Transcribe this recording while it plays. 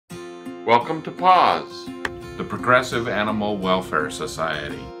Welcome to PAWS, the Progressive Animal Welfare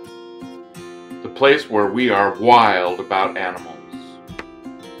Society, the place where we are wild about animals.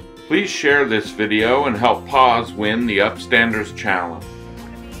 Please share this video and help PAWS win the Upstanders Challenge.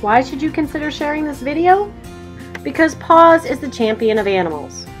 Why should you consider sharing this video? Because PAWS is the champion of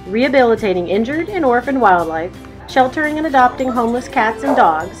animals, rehabilitating injured and orphaned wildlife, sheltering and adopting homeless cats and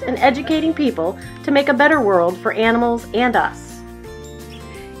dogs, and educating people to make a better world for animals and us.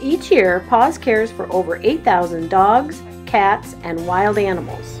 Each year, PAWS cares for over 8,000 dogs, cats, and wild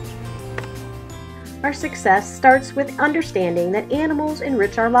animals. Our success starts with understanding that animals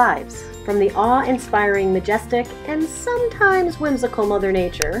enrich our lives, from the awe-inspiring, majestic, and sometimes whimsical Mother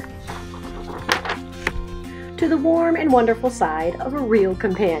Nature, to the warm and wonderful side of a real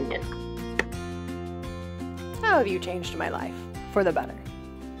companion. How have you changed my life for the better?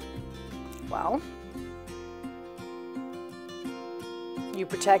 Well, you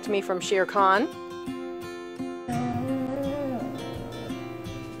protect me from Shere Khan. Is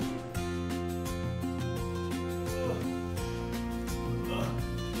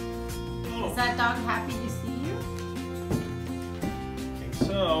that dog happy to see you? I think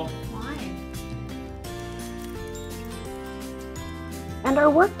so. Why? And our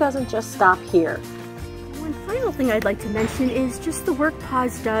work doesn't just stop here. One final thing I'd like to mention is just the work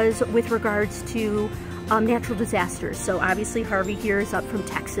PAWS does with regards to natural disasters. So obviously Harvey here is up from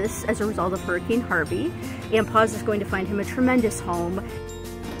Texas as a result of Hurricane Harvey, and PAWS is going to find him a tremendous home.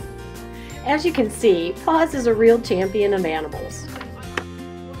 As you can see, PAWS is a real champion of animals.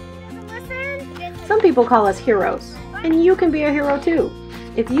 Some people call us heroes, and you can be a hero too.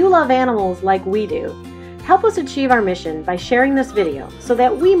 If you love animals like we do, help us achieve our mission by sharing this video so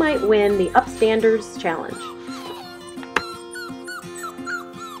that we might win the Upstanders Challenge.